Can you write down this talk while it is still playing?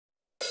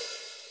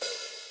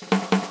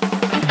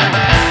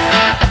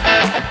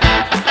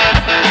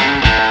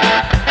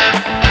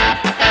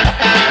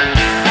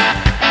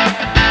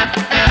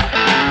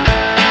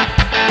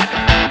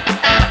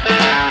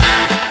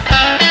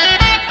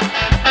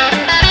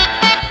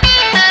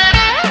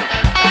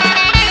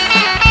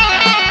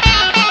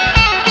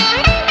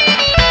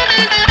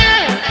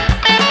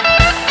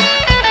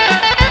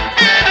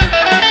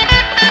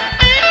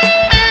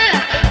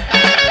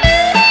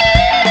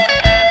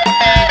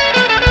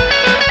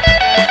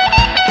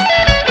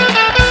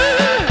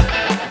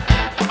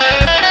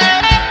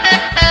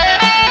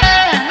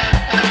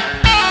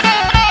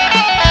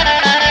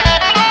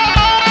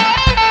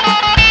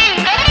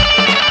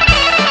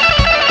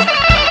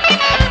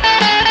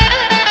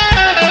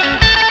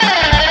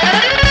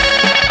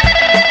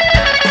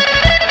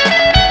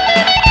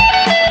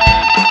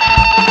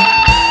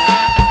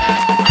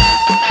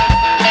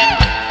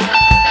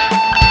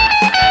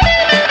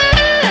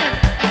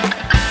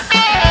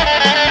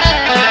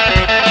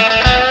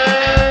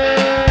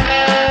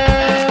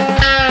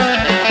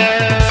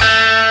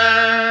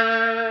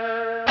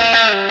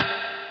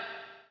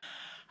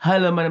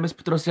Hello, my name is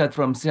Petrosiat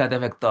from Sihat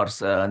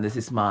Vectors. This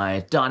is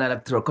my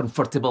Danelectro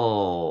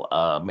Convertible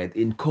made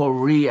in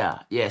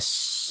Korea.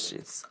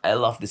 Yes, I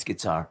love this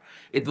guitar.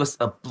 It was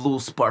a blue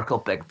sparkle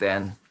back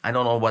then. I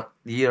don't know what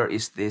year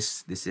is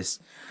this. This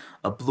is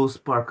a blue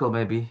sparkle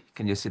maybe.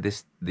 Can you see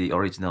this? The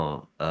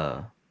original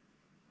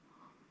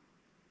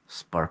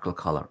sparkle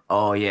color.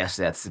 Oh yes,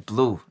 that's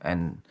blue.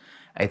 And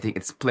I think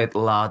it's played a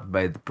lot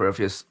by the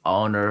previous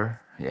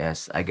owner.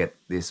 Yes, I get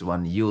this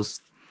one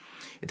used.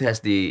 It has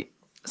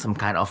some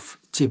kind of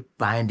cheap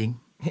binding,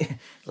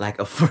 like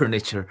a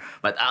furniture.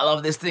 But I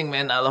love this thing,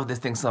 man. I love this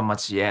thing so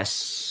much.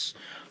 Yes.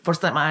 First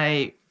time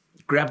I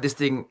grabbed this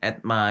thing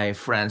at my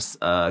friend's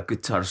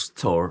guitar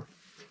store.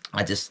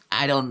 I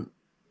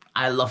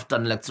love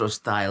Danelectro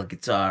style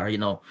guitar. You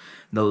know,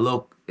 the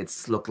look.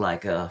 It's look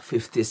like a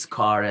 50s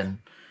car and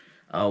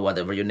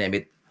whatever you name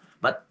it.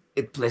 But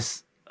it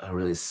plays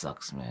really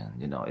sucks, man.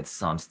 You know, it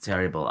sounds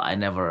terrible. I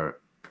never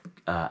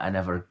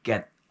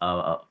get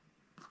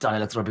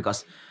Danelectro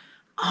because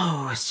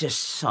it just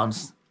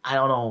sounds, I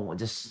don't know,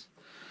 just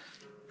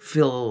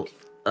feel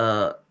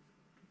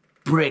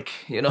break,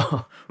 you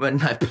know.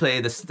 When I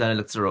play this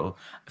Danelectro,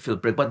 I feel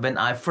break. But when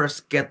I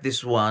first get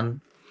this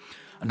one,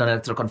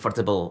 Danelectro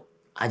Convertible,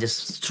 I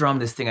just strum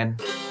this thing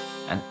and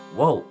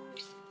whoa,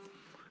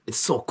 it's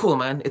so cool,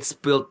 man. It's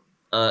built,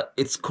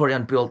 it's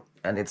Korean built,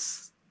 and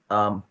it's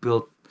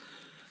built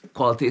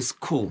quality is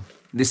cool.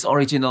 This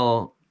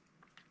original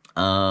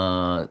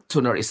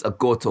tuner is a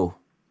Goto.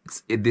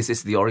 This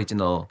is the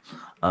original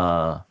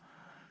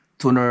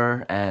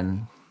tuner,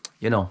 and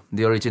you know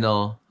the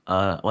original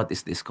what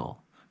is this called?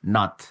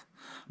 Nut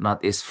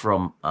is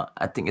from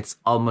I think it's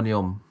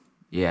aluminum.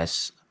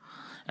 Yes,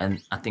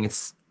 and I think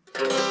it's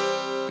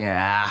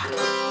I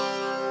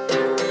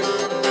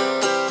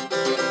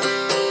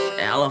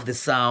love the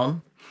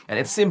sound, and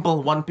it's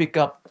simple. One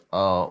pickup,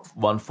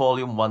 one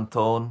volume, one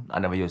tone. I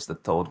never use the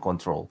tone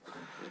control.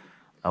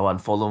 One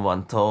volume,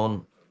 one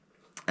tone,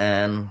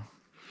 and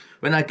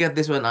when I get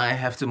this one, I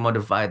have to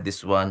modify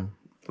this one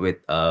with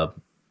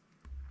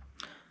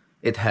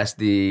it has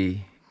the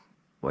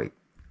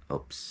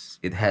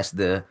it has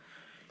the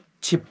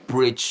chip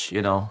bridge,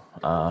 you know,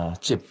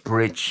 chip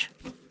bridge.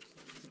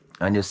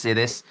 And you see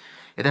this,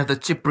 it has the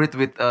chip bridge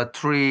with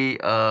three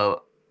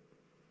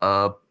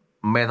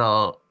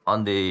metal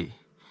on the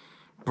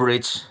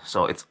bridge,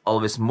 so it's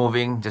always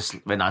moving. Just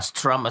when I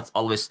strum, it's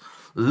always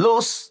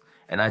loose,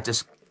 and I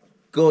just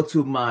go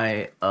to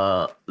my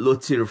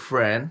luthier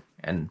friend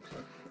and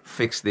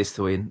fix this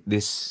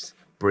this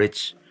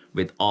bridge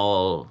with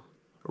all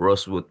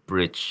rosewood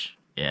bridge.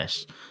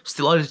 Yes,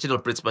 still original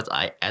bridge, but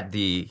I add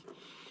the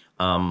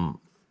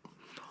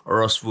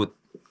rosewood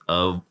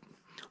on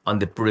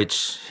the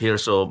bridge here,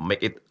 so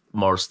make it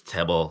more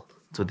stable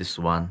to this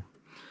one.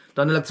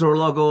 Danelectro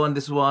logo on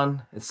this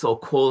one. It's so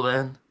cool,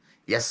 man.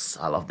 Yes,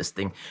 I love this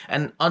thing.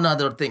 And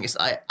another thing is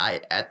I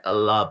add a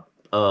lot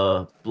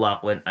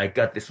block when I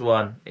got this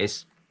one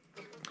is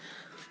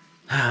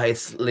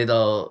it's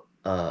little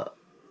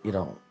you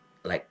know,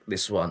 like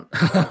this one.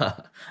 I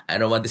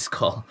don't know what this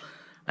called.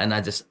 And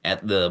I just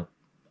add the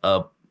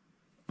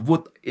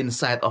wood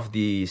inside of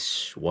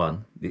this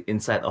one, the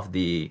inside of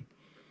the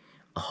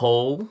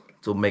hole,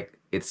 to make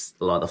it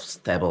a lot of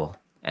stable.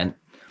 And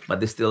but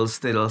this still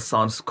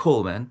sounds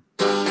cool, man.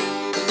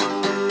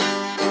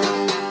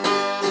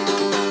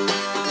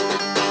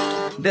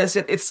 That's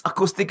it. It's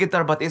acoustic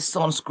guitar, but it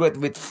sounds great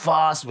with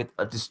fuzz, with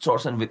a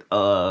distortion, with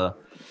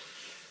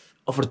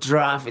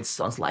overdrive. It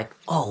sounds like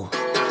oh.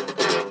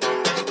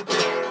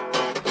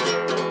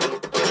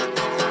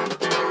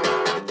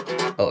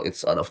 Oh,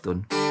 it's out of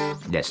tune.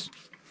 Yes.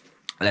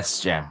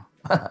 Let's jam.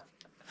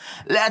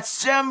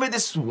 Let's jam with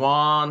this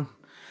one.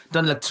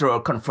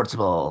 Danelectro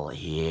Convertible.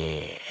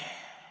 Yeah.